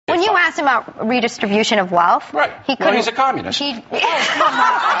you asked him about redistribution of wealth. Right. Well, he's a communist.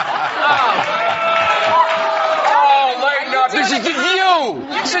 This is The View.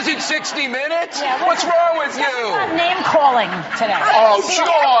 This isn't 60 Minutes. Yeah, what's wrong with you? Name calling today. Oh,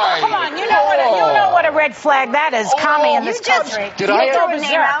 Joy. Come on, you know what a red flag that is. Commie in this country. Did I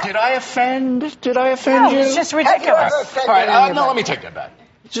offend? Did I offend you? It's just ridiculous. All right, no, let me take that back.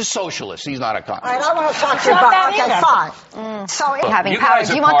 He's a socialist. He's not a communist. All right, I want to talk to you about, okay, fine. So having power,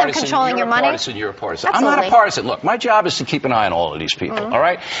 do you want them controlling your money? You're a partisan. I'm not a partisan. Look, my job is to keep an eye on all of these people, all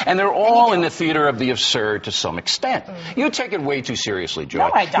right? And they're all in the theater of the absurd to some extent. You take it way too seriously, Joy.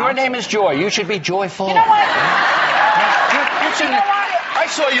 No, I don't. Your name is Joy. You should be joyful. You know what? I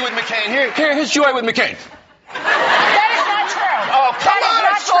saw you with McCain. Here's Joy with McCain. Oh, come on,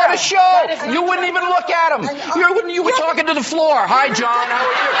 I saw the show. You wouldn't even look at him. You were talking to the floor. Hi, John, how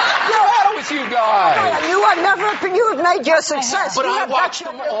are you? What's the matter with you guys? You have made your success. But I watched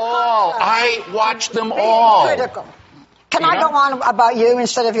them all. I watched them all. Critical. Can I go on about you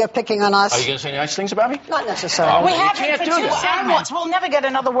instead of your picking on us? Are you going to say nice things about me? Not necessarily. We haven't for 2 segments. We'll never get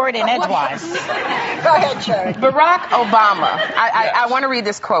another word in edgewise. Go ahead, Sherry. Barack Obama. I want to read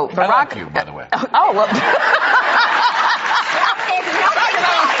this quote. I like you, by the way. Oh, well.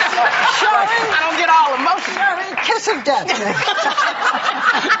 I don't get all emotional. Kiss of death.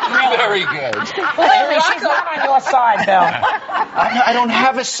 Very good. Believe me, she's not on your side, Bill. I don't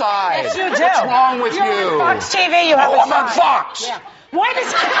have a side. Yes, you do. What's wrong with you? You're on Fox TV, you have a side. I'm on Fox. Yeah. Let me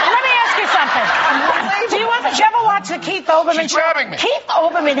ask you something. Did you ever watch the Keith Olbermann She's show? grabbing me. Keith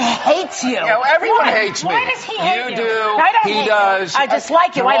Olbermann hates you. Yeah, well, everyone hates me. Why does he hate you? You do. I don't he hate does. You. I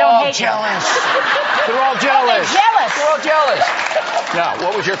dislike you. I don't hate jealous. you. They're all jealous. They're jealous. They're all jealous. Now,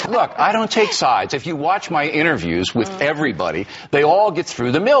 what was your... Look, I don't take sides. If you watch my interviews with everybody, they all get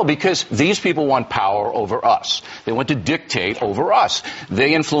through the mill because these people want power over us. They want to dictate over us.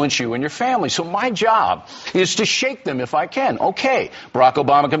 They influence you and your family. So my job is to shake them if I can. Okay, Barack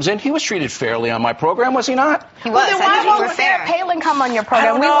Obama comes in. He was treated fairly on my program, was he not? He was. Then why won't Sarah Palin come on your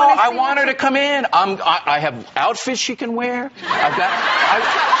program? I want her to come in. I have outfits she can wear.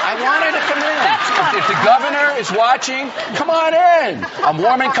 I want her to come in. If the governor is watching, come on in. I'm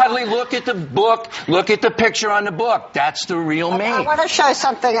warm and cuddly. Look at the book. Look at the picture on the book. That's the real me. I want to show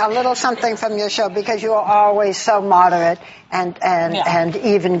something, a little something from your show, because you are always so moderate and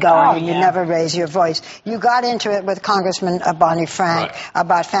easygoing, and you never raise your voice. You got into it with Congressman Barney Frank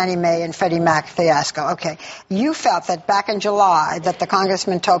about Fannie Mae and Freddie Mac fiasco. Okay. You felt that back in July that the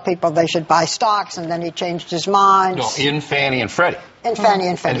congressman told people they should buy stocks, and then he changed his mind. No, in Fannie and Freddie. In Fannie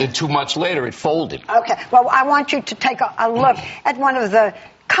and Freddie. And then 2 months later, it folded. Okay. Well, I want you to take a look at one of the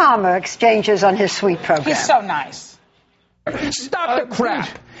calmer exchanges on his sweet program. He's so nice. Stop the crap.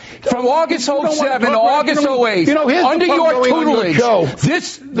 From August 07 to August 08, under your tutelage,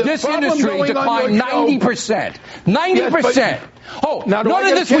 this industry declined 90%. 90%. Oh, none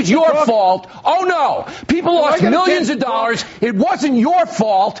of this was your fault. Oh, no. People lost millions of dollars. It wasn't your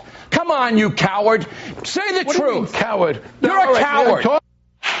fault. Come on, you coward. Say the truth. Coward. You're a coward.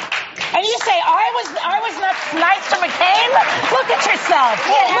 And you say, I was not nice to McCain? Look at yourself.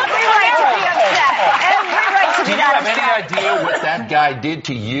 Every right to be upset. Every right to be upset. Do you have any idea what that guy did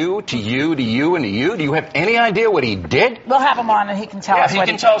to you, to you, to you, and to you? Do you have any idea what he did? We'll have him on and he can tell us what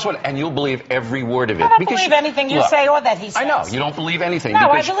he can tell us what, and you'll believe every word of it. I don't believe anything you say or that he says. I know, you don't believe anything.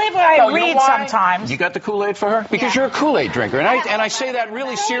 No, I believe what I read sometimes. You got the Kool Aid for her? Because you're a Kool Aid drinker, and I say that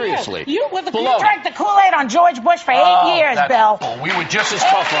really seriously. You drank the Kool Aid on George Bush for 8 years, Bill. We were just as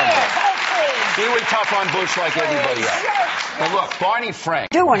tough on him. We were tough on Bush like everybody else. But look, Barney Frank.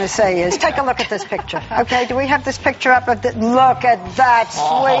 What I do want to say is, take a look at this picture. Okay, do we have this picture up? Look at that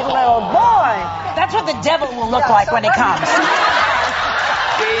sweet little boy. That's what the devil will look like when he comes.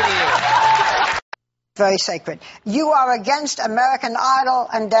 Very sacred. You are against American Idol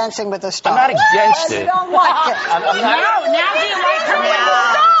and Dancing with the Stars. I'm not against it. You don't like it. Now do you like her with the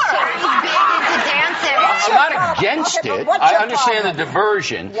stars? I'm not against it. I understand the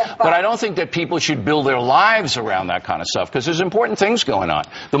diversion, but I don't think that people should build their lives around that kind of stuff because there's important things going on.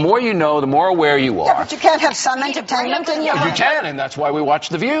 The more you know, the more aware you are. Yeah, but you can't have some entertainment in your life. You can, and that's why we watch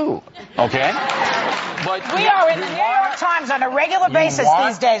The View. Okay? But we are in the New York Times on a regular basis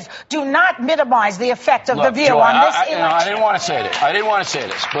these days. Do not minimize the effect of The View Joy, on this election. I didn't want to say this. I didn't want to say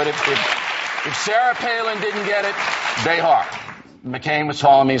this, but if Sarah Palin didn't get it, Behar. McCain was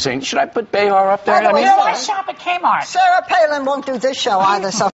calling me saying, should I put Behar up there? By the way, why shop at Kmart? Sarah Palin won't do this show either, so